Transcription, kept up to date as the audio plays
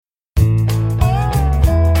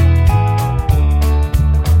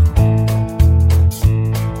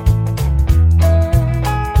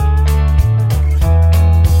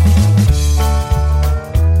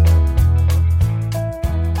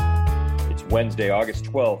Wednesday, August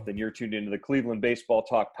 12th, and you're tuned into the Cleveland Baseball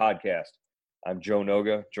Talk podcast. I'm Joe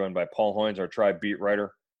Noga, joined by Paul Hoynes, our Tribe beat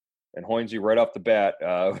writer. And Hoynesy, right off the bat,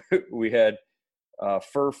 we had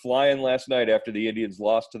fur flying last night after the Indians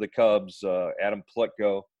lost to the Cubs. Adam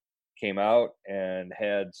Plutko came out and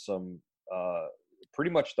had some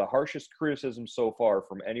pretty much the harshest criticism so far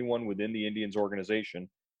from anyone within the Indians organization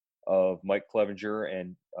of Mike Clevinger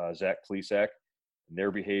and Zach Plesac and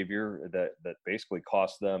their behavior that basically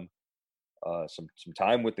cost them some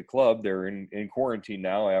time with the club. They're in quarantine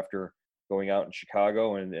now after going out in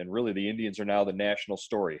Chicago, and really the Indians are now the national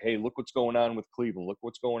story. Hey, look what's going on with Cleveland. Look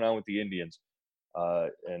what's going on with the Indians.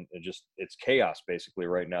 And it's chaos basically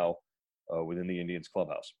right now within the Indians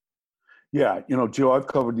clubhouse. Yeah, Joe, I've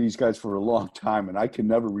covered these guys for a long time, and I can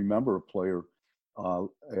never remember a player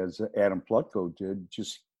as Adam Plutko did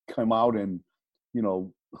just come out and,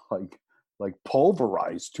 like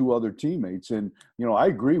pulverize two other teammates. And, I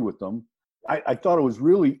agree with them. I thought it was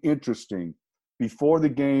really interesting. Before the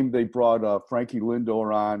game, they brought Frankie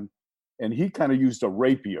Lindor on, and he kind of used a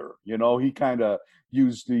rapier. He kind of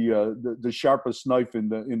used the sharpest knife in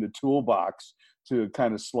the toolbox to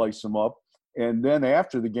kind of slice him up. And then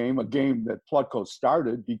after the game, a game that Plutko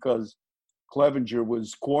started because Clevinger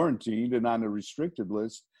was quarantined and on the restricted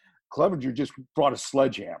list, Clevinger just brought a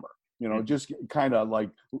sledgehammer, just kind of like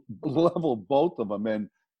leveled both of them. And,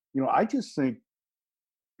 I just think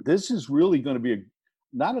this is really going to be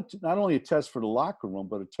not only a test for the locker room,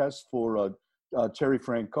 but a test for Terry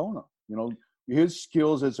Francona. His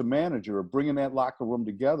skills as a manager of bringing that locker room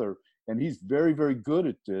together, and he's very, very good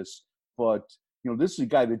at this. But this is a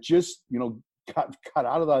guy that just got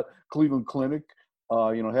out of the Cleveland Clinic,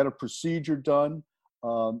 had a procedure done.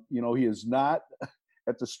 He is not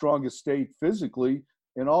at the strongest state physically,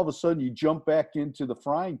 and all of a sudden you jump back into the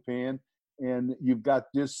frying pan, and you've got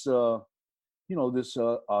this. This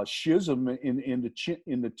schism in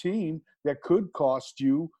the team that could cost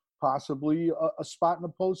you possibly a spot in the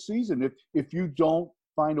postseason if you don't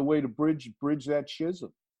find a way to bridge that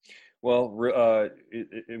schism. Well,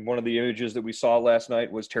 one of the images that we saw last night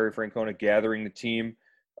was Terry Francona gathering the team.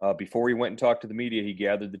 Before he went and talked to the media, he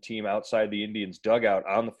gathered the team outside the Indians' dugout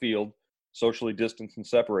on the field, socially distanced and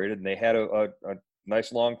separated, and they had a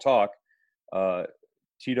nice long talk.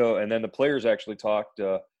 Tito, and then the players actually talked.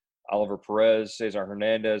 Oliver Perez, Cesar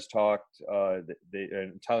Hernandez talked.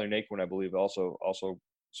 And Tyler Naquin, I believe, also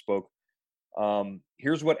spoke.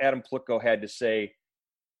 Here's what Adam Plutko had to say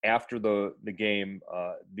after the game.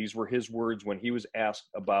 These were his words when he was asked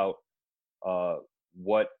about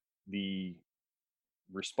what the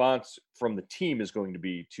response from the team is going to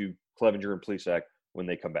be to Clevinger and Plesac when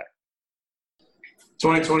they come back.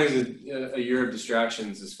 2020 is a year of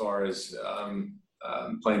distractions as far as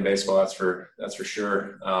playing baseball. That's for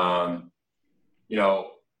sure.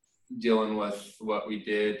 Dealing with what we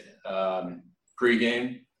did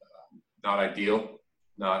pregame, not ideal.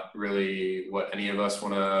 Not really what any of us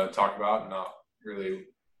want to talk about. Not really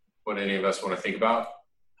what any of us want to think about.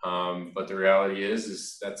 But the reality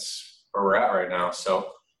is that's where we're at right now.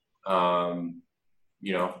 So,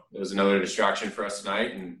 it was another distraction for us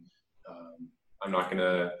tonight, and I'm not going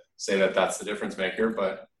to say that that's the difference maker,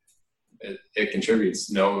 but it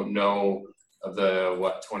contributes. No of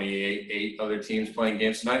the 28 other teams playing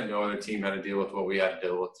games tonight. No other team had to deal with what we had to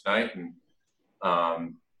deal with tonight,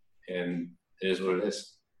 and it is what it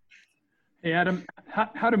is. Hey Adam,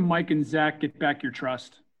 how do Mike and Zach get back your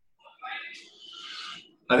trust?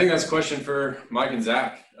 I think that's a question for Mike and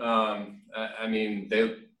Zach.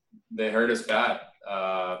 They hurt us bad.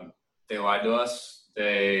 They lied to us.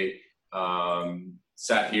 They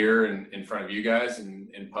sat here in front of you guys and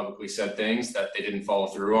publicly said things that they didn't follow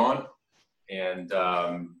through on. And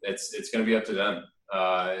it's going to be up to them.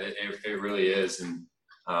 It really is. And,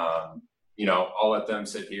 I'll let them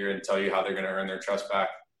sit here and tell you how they're going to earn their trust back.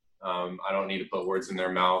 I don't need to put words in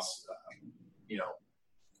their mouths.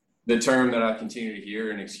 The term that I continue to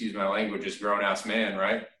hear, and excuse my language, is grown-ass man,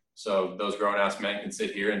 right? So those grown-ass men can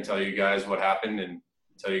sit here and tell you guys what happened and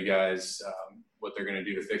tell you guys what they're going to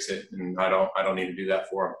do to fix it. And I don't need to do that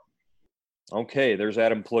for them. Okay, there's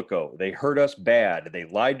Adam Plutko. They hurt us bad. They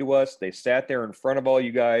lied to us. They sat there in front of all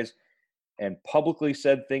you guys and publicly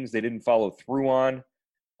said things they didn't follow through on.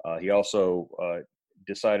 He also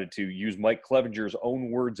decided to use Mike Clevenger's own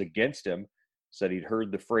words against him, said he'd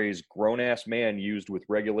heard the phrase grown-ass man used with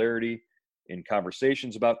regularity in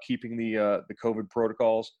conversations about keeping the COVID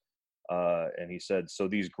protocols. And he said, so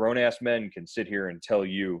these grown-ass men can sit here and tell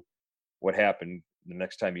you what happened the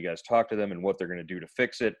next time you guys talk to them and what they're going to do to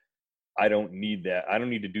fix it. I don't need that. I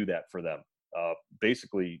don't need to do that for them.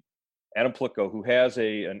 Basically, Adam Plutko, who has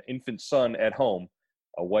an infant son at home,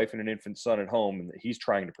 a wife and an infant son at home, and that he's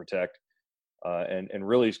trying to protect, and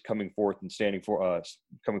really is coming forward and standing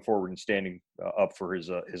up for his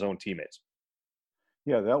own teammates.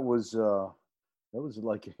 Yeah, that was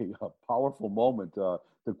like a powerful moment.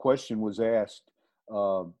 The question was asked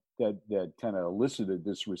that kind of elicited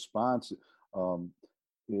this response.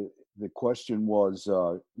 The question was,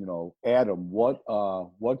 Adam,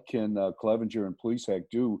 what can Clevenger and Plesac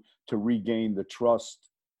do to regain the trust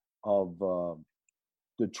of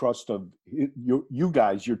you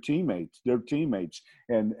guys, your teammates, their teammates?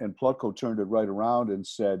 And Plutko turned it right around and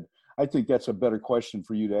said, I think that's a better question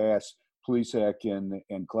for you to ask Plesac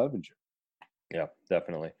and Clevenger. Yeah,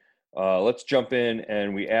 definitely. Let's jump in,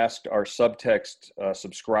 and we asked our subtext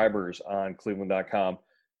subscribers on Cleveland.com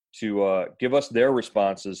to give us their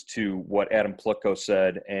responses to what Adam Plutko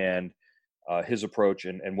said and his approach,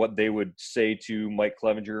 and what they would say to Mike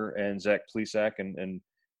Clevenger and Zach Plesac, and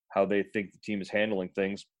how they think the team is handling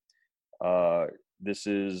things. This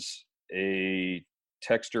is a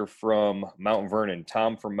texter from Mount Vernon,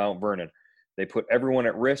 Tom from Mount Vernon. They put everyone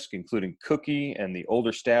at risk, including Cookie and the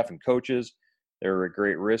older staff and coaches. They're at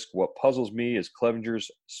great risk. What puzzles me is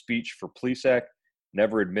Clevenger's speech for Plesac,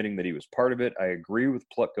 never admitting that he was part of it. I agree with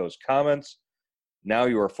Plutko's comments. Now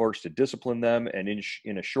you are forced to discipline them, and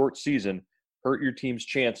in a short season, hurt your team's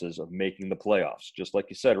chances of making the playoffs. Just like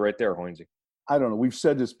you said right there, Hoynesy. I don't know. We've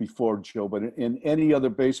said this before, Joe, but in any other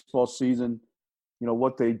baseball season,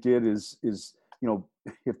 what they did is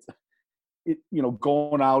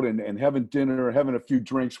going out and having dinner, having a few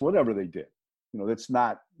drinks, whatever they did. That's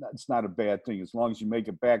not a bad thing as long as you make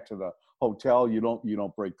it back to the hotel. You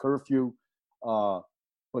don't break curfew.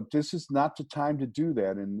 But this is not the time to do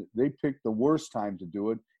that, and they picked the worst time to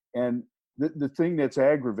do it. And the thing that's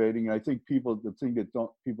aggravating, I think people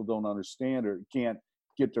don't understand or can't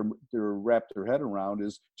get wrap their head around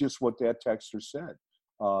is just what that texter said.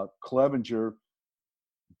 Clevenger,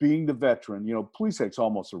 being the veteran, Plesac's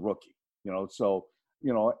almost a rookie, and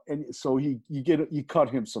so you cut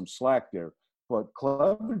him some slack there. But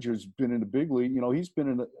Clevenger's been in the big league. He's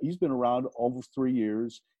been around over 3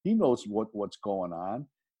 years. He knows what's going on,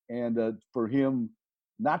 and for him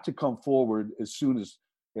not to come forward as soon as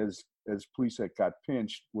Plesac got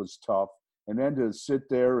pinched was tough. And then to sit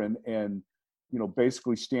there and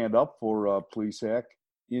basically stand up for Plesac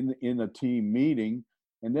in a team meeting,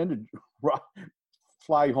 and then to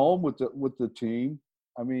fly home with the team.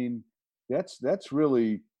 I mean, that's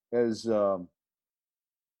really as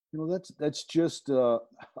that's just a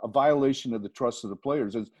violation of the trust of the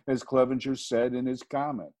players, as Clevenger said in his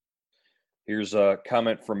comment. Here's a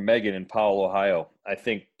comment from Megan in Powell, Ohio. I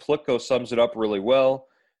think Plutko sums it up really well.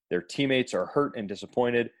 Their teammates are hurt and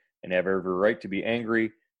disappointed and have every right to be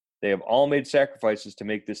angry. They have all made sacrifices to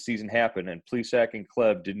make this season happen, and Plesac and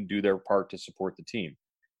Clev didn't do their part to support the team.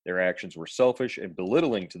 Their actions were selfish and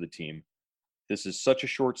belittling to the team. This is such a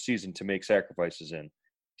short season to make sacrifices in.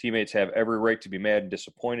 Teammates have every right to be mad and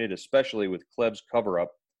disappointed, especially with Clev's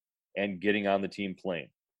cover-up and getting on the team plane.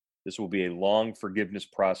 This will be a long forgiveness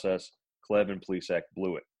process. Clev and Plesac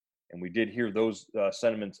blew it. And we did hear those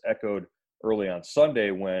sentiments echoed early on Sunday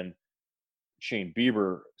when Shane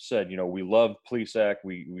Bieber said, we love Plesac,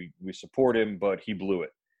 we support him, but he blew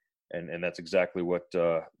it. And that's exactly what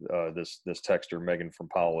this texter, Megan from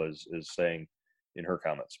Powell, is saying in her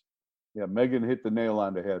comments. Yeah, Megan hit the nail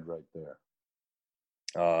on the head right there.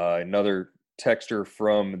 Another texter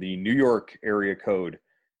from the New York area code.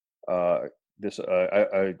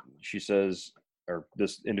 She says, or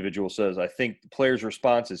this individual says, I think the player's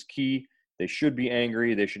response is key. They should be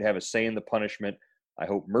angry. They should have a say in the punishment. I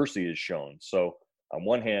hope mercy is shown. So on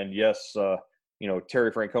one hand, yes,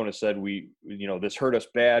 Terry Francona said this hurt us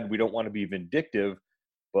bad. We don't want to be vindictive,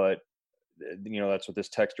 but that's what this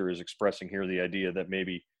texter is expressing here. The idea that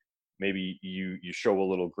maybe you show a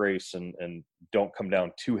little grace and don't come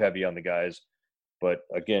down too heavy on the guys. But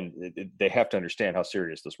again, they have to understand how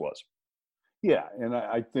serious this was. Yeah, and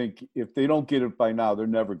I think if they don't get it by now, they're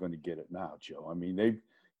never going to get it now, Joe. I mean,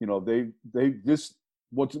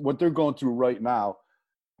 what they're going through right now,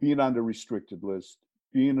 being on the restricted list,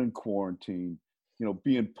 being in quarantine,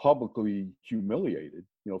 being publicly humiliated,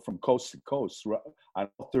 from coast to coast on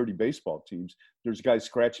 30 baseball teams. There's guys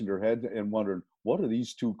scratching their head and wondering, what are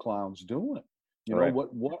these two clowns doing? Right.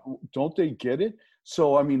 What don't they get it?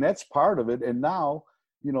 So, I mean, that's part of it. And now,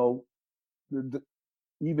 even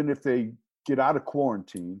if they get out of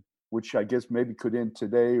quarantine, which I guess maybe could end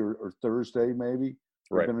today or Thursday, maybe.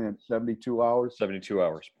 Right. They're going to end 72 hours. 72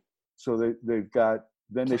 hours. So they've got –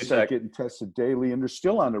 then they start getting tested daily, and they're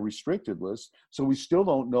still on the restricted list. So we still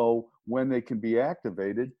don't know when they can be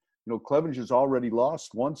activated. Clevenger's already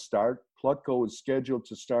lost one start. Plutko is scheduled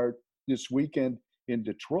to start this weekend in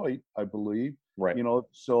Detroit, I believe. Right.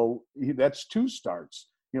 So that's two starts.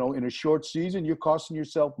 In a short season, you're costing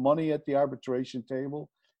yourself money at the arbitration table.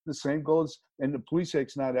 The same goes, and the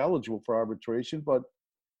Plisak's not eligible for arbitration, but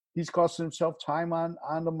he's costing himself time on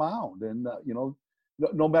the mound. And,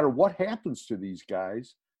 no matter what happens to these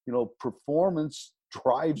guys, performance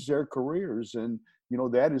drives their careers. And,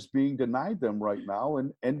 that is being denied them right now.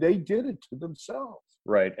 And they did it to themselves.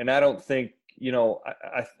 Right. And I don't think,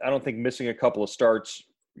 I don't think missing a couple of starts,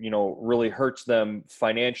 really hurts them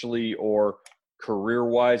financially or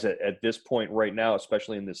career-wise at this point right now,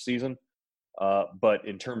 especially in this season. But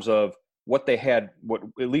in terms of what they had,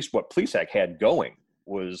 at least what Plesac had going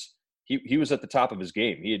was he was at the top of his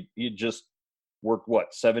game. He had just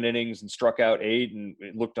worked 7 innings and struck out 8, and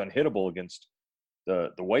it looked unhittable against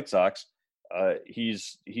the White Sox.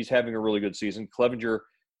 He's having a really good season. Clevenger,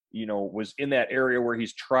 was in that area where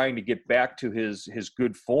he's trying to get back to his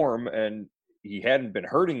good form, and he hadn't been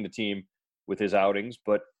hurting the team with his outings.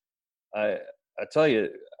 But I tell you,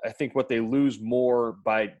 I think what they lose more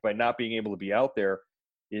by not being able to be out there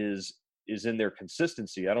is in their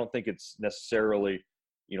consistency. I don't think it's necessarily,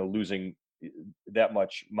 losing that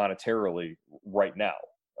much monetarily right now.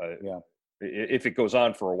 If it goes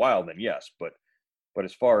on for a while, then yes. But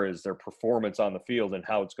as far as their performance on the field and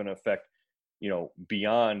how it's going to affect,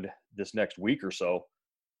 beyond this next week or so,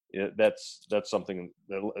 that's something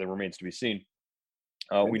that remains to be seen.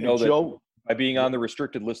 We know that by being on the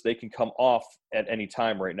restricted list, they can come off at any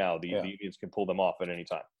time right now. The Indians can pull them off at any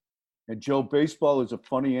time. And Joe, baseball is a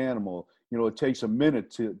funny animal. It takes a minute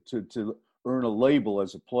to earn a label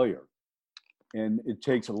as a player. And it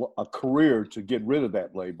takes a career to get rid of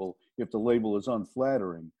that label if the label is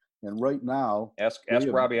unflattering. And right now, ask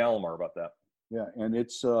Robbie Alomar about that. Yeah, and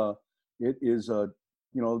it is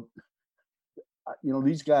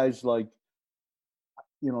these guys, like,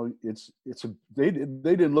 they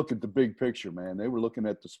didn't look at the big picture, man. They were looking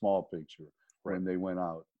at the small picture when they went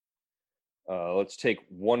out. Let's take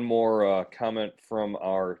one more comment from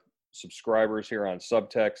our subscribers here on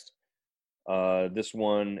Subtext. This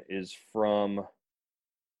one is from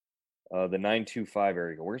the 925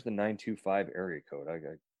 area code. Where's the 925 area code? I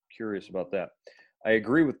got curious about that. I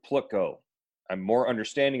agree with Plutko. I'm more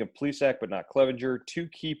understanding of Plesac, but not Clevenger. 2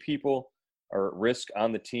 key people are at risk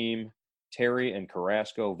on the team, Terry and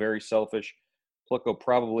Carrasco. Very selfish. Plutko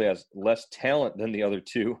probably has less talent than the other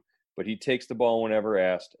 2, but he takes the ball whenever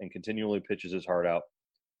asked and continually pitches his heart out.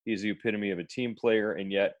 He's the epitome of a team player,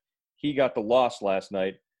 and yet he got the loss last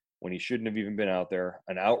night when he shouldn't have even been out there.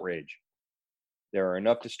 An outrage. There are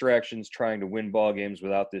enough distractions trying to win ball games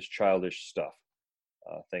without this childish stuff.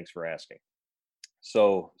 Thanks for asking.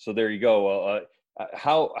 So there you go.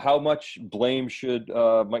 How much blame should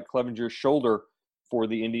Mike Clevenger shoulder for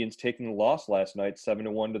the Indians taking the loss last night,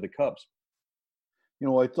 7-1 to the Cubs?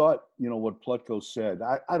 I thought, what Plutko said,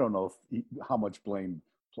 I don't know how much blame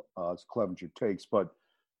Clevenger takes, but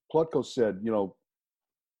Plutko said,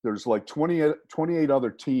 there's like 28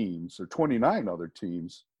 other teams or 29 other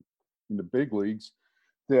teams in the big leagues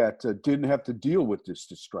that didn't have to deal with this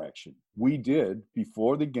distraction. We did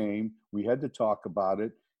before the game. We had to talk about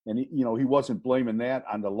it. And, he wasn't blaming that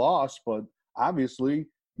on the loss, but obviously,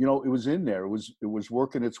 it was in there. It was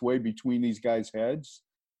working its way between these guys' heads,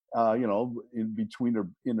 in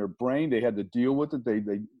their brain. They had to deal with it.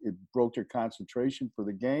 It broke their concentration for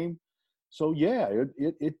the game. So, yeah,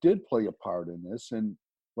 it did play a part in this. And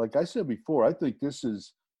like I said before, I think this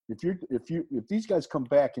is, if these guys come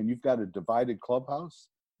back and you've got a divided clubhouse,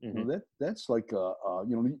 that's like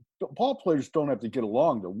ball players don't have to get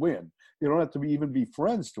along to win. They don't have to even be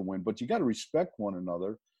friends to win, but you got to respect one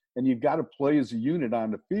another, and you've got to play as a unit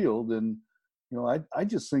on the field. And I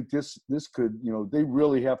just think this could, they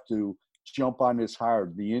really have to jump on this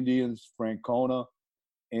hard. The Indians, Francona,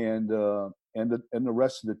 and the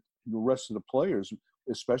rest of the players,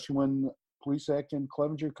 especially when Plesac and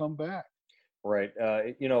Clevenger come back. Right.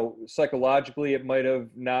 Psychologically, it might have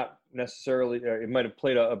not necessarily, it might have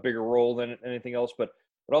played a bigger role than anything else. But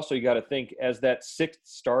also you got to think, as that 6th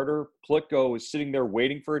starter, Plutko was sitting there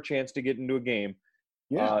waiting for a chance to get into a game.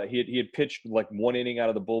 Yeah. He had pitched like 1 inning out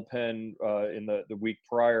of the bullpen in the week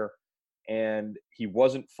prior, and he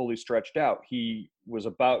wasn't fully stretched out. He was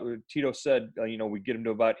Tito said, we'd get him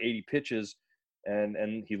to about 80 pitches,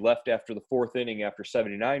 and he left after the 4th inning after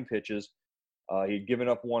 79 pitches. He'd given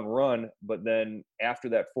up 1 run, but then after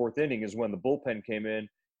that 4th inning is when the bullpen came in.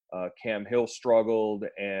 Cam Hill struggled,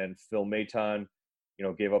 and Phil Maton,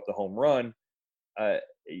 gave up the home run.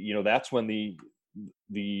 That's when the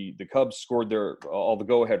the Cubs scored all the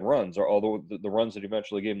go-ahead runs, or all the runs that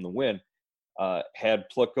eventually gave them the win. Had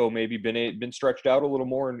Plutko maybe been stretched out a little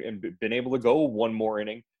more and been able to go one more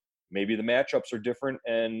inning, maybe the matchups are different,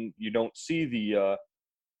 and you don't see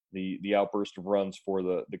the outburst of runs for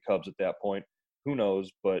the Cubs at that point. Who knows?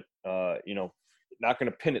 But not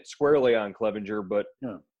going to pin it squarely on Clevinger,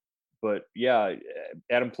 but yeah,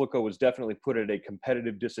 Adam Plutko was definitely put at a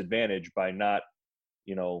competitive disadvantage by not,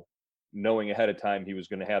 knowing ahead of time he was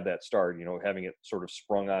going to have that start, having it sort of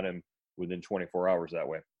sprung on him within 24 hours that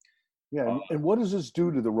way. Yeah, and what does this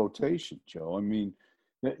do to the rotation, Joe? I mean,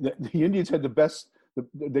 the Indians had the best.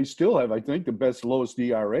 They still have, I think, the best lowest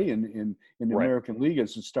ERA in the Right. American League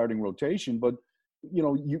as a starting rotation. But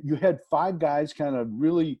you had 5 guys kind of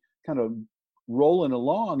rolling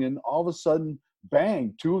along, and all of a sudden,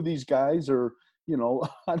 bang! 2 of these guys are on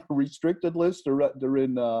a restricted list, or they're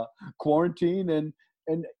in quarantine, and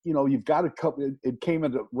you've got a couple. It came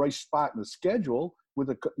at the right spot in the schedule with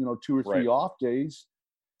 2 or 3 Right. off days.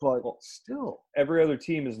 But Well, still, every other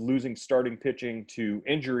team is losing starting pitching to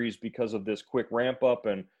injuries because of this quick ramp up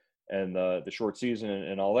and the short season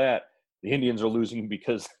and all that. The Indians are losing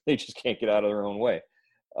because they just can't get out of their own way.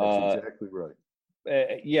 that's exactly right.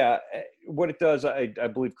 What it does, I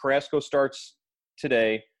believe Carrasco starts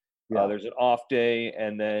today. Yeah. There's an off day,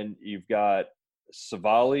 and then you've got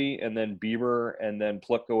Savali, and then Bieber, and then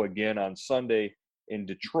Plutko again on Sunday in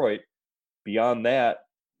Detroit. Beyond that,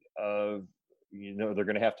 they're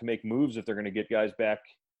going to have to make moves if they're going to get guys back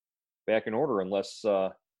in order, unless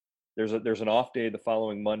there's an off day the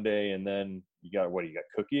following Monday, and then you got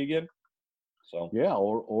Cookie again. So Yeah,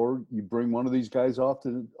 or you bring one of these guys off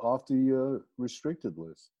the restricted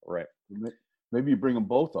list. right. Maybe you bring them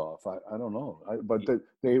both off. I don't know. But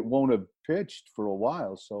they won't have pitched for a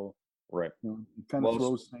while, so Right. it kind of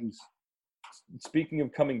throws things. Speaking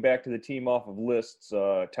of coming back to the team off of lists,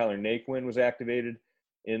 Tyler Naquin was activated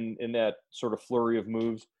in that sort of flurry of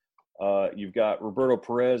moves. You've got Roberto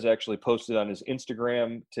Perez actually posted on his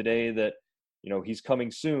Instagram today that he's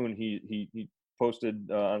coming soon. He posted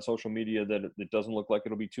on social media that it doesn't look like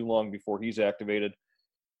it'll be too long before he's activated.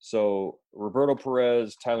 So Roberto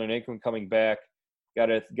Perez, Tyler Naquin coming back. Got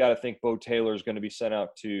to think Bo Taylor is going to be sent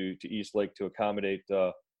out to East Lake to accommodate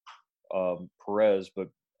Perez. But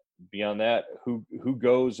beyond that, who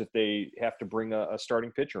goes if they have to bring a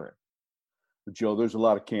starting pitcher in? Joe, there's a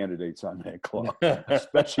lot of candidates on that club,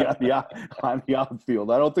 especially on the outfield.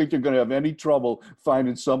 I don't think they're going to have any trouble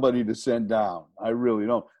finding somebody to send down. I really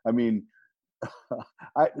don't. I mean,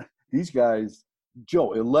 these guys,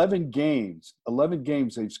 Joe, 11 games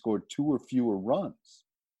they've scored 2 or fewer runs.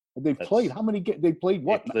 And they've played how many games? They played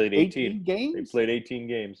what? They played 18 games. They played 18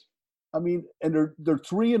 games. I mean, and they're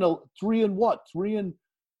 3 and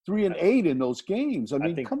 8 in those games. I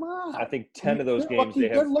mean, come on. I think 10 of those games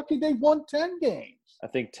they're lucky they won 10 games. I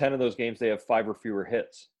think 10 of those games they have 5 or fewer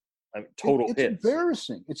hits. Total hits. It's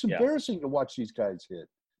embarrassing. It's embarrassing to watch these guys hit.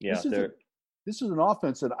 Yeah, this is an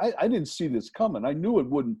offense that I didn't see this coming. I knew it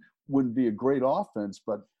wouldn't be a great offense,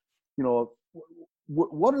 but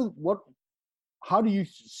how do you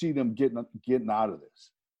see them getting out of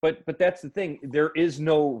this? But that's the thing. There is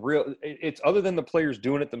no real. It's other than the players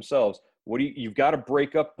doing it themselves. You've got to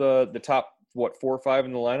break up the top 4 or 5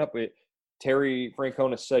 in the lineup. Terry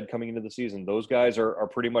Francona said coming into the season, those guys are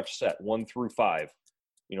pretty much set 1 through 5.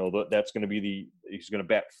 That's going to be he's going to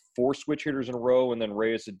bat 4 switch hitters in a row, and then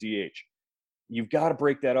Reyes at DH. You've got to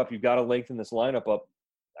break that up. You've got to lengthen this lineup out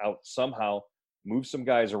somehow, move some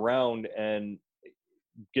guys around, and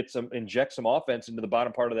inject some offense into the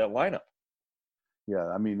bottom part of that lineup. Yeah,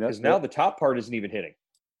 I mean, because now the top part isn't even hitting.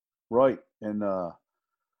 Right, and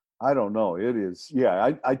I don't know. It is.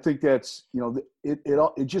 Yeah, I think that's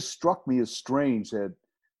it just struck me as strange that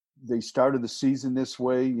they started the season this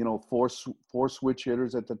way. 4 switch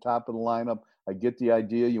hitters at the top of the lineup. I get the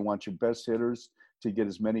idea. You want your best hitters to get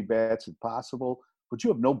as many bats as possible, but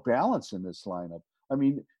you have no balance in this lineup. I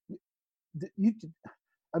mean,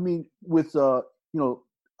 with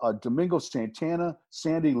Domingo Santana,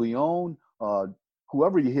 Sandy Leon,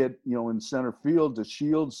 whoever you hit, in center field,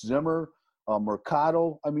 DeShields, Zimmer,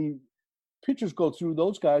 Mercado. I mean, pitchers go through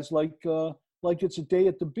those guys like it's a day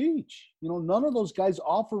at the beach. None of those guys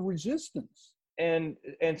offer resistance. And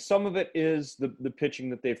some of it is the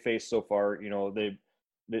pitching that they've faced so far.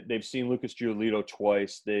 They've seen Lucas Giolito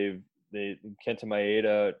twice. Kenta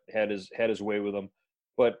Maeda had his way with them.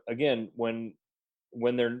 But again, when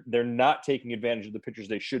they're not taking advantage of the pitchers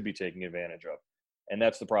they should be taking advantage of, and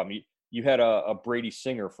that's the problem. You had a Brady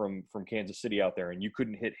Singer from Kansas City out there, and you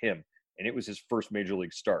couldn't hit him, and it was his first major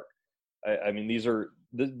league start. I mean, these are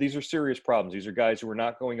serious problems. These are guys who are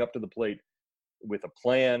not going up to the plate with a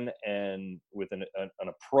plan and with an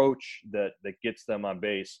approach that gets them on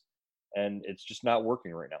base, and it's just not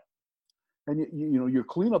working right now. And you know your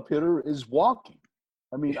cleanup hitter is walking.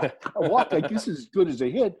 I mean, a walk I guess is as good as a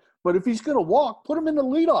hit, but if he's going to walk, put him in the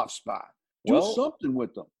leadoff spot. Do something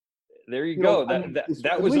with them. There you go.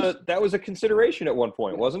 That was a consideration at one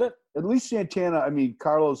point, wasn't it? At least Santana. I mean,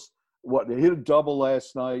 Carlos, they hit a double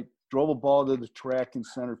last night, drove a ball to the track in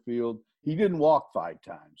center field. He didn't walk 5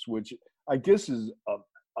 times, which I guess is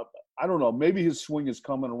I don't know. Maybe his swing is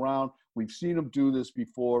coming around. We've seen him do this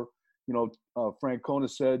before. You know, Francona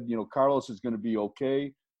said, you know, Carlos is going to be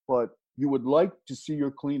okay, but you would like to see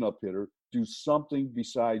your cleanup hitter do something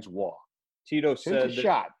besides walk. Tito said take a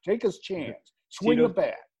shot, take his chance, swing the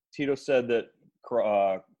bat. Tito said that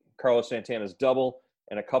Carlos Santana's double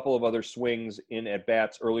and a couple of other swings in at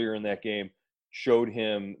bats earlier in that game showed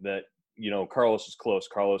him that, you know, Carlos is close.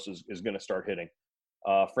 Carlos is going to start hitting.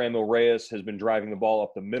 Franmil Reyes has been driving the ball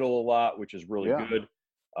up the middle a lot, which is really good.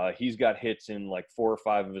 He's got hits in like 4 or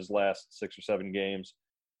 5 of his last 6 or 7 games.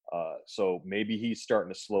 So maybe he's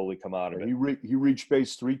starting to slowly come out of it. He reached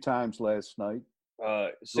base 3 times last night.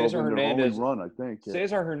 Cesar Hernandez run, I think. Yeah.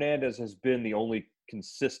 Cesar Hernandez has been the only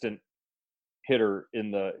consistent hitter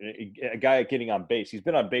a guy getting on base. He's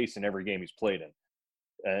been on base in every game he's played in,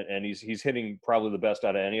 and he's hitting probably the best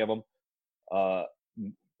out of any of them.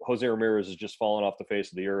 Jose Ramirez has just fallen off the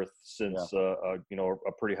face of the earth since a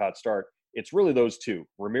pretty hot start. It's really those two,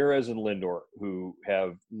 Ramirez and Lindor, who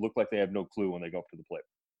have looked like they have no clue when they go up to the plate.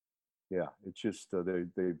 Yeah, it's just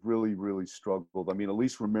they've really, really struggled. I mean, at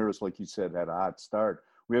least Ramirez, like you said, had a hot start.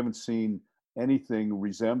 We haven't seen anything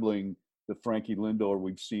resembling the Frankie Lindor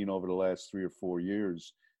we've seen over the last 3 or 4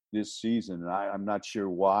 years this season. And I'm not sure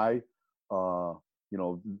why. You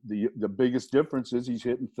know, the biggest difference is he's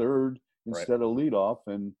hitting third instead of leadoff.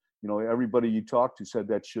 And, you know, everybody you talk to said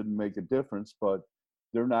that shouldn't make a difference, but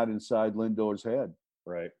they're not inside Lindor's head.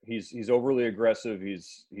 Right. He's overly aggressive.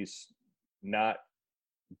 He's not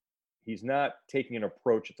taking an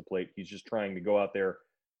approach at the plate. He's just trying to go out there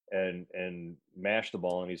and mash the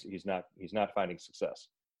ball, and he's not finding success.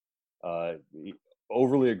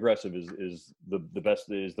 Overly aggressive is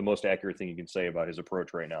the most accurate thing you can say about his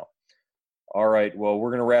approach right now. All right. Well, we're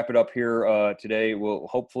going to wrap it up here today. We'll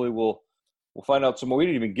find out some more. We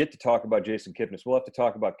didn't even get to talk about Jason Kipnis. We'll have to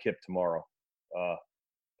talk about Kip tomorrow.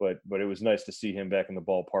 But it was nice to see him back in the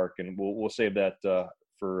ballpark, and we'll save that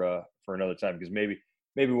for another time, because maybe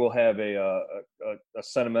we'll have a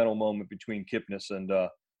sentimental moment between Kipnis and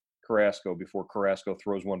Carrasco before Carrasco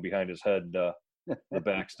throws one behind his head the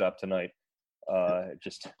backstop tonight.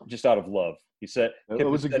 Just out of love. He said it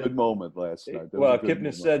was a good moment last night. Well,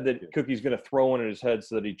 Kipnis said that Cookie's going to throw one at his head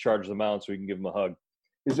so that he charges the mound so he can give him a hug.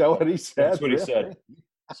 Is that what he said? That's what he said.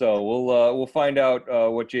 So we'll find out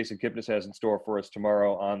what Jason Kipnis has in store for us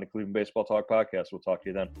tomorrow on the Cleveland Baseball Talk podcast. We'll talk to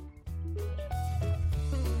you then.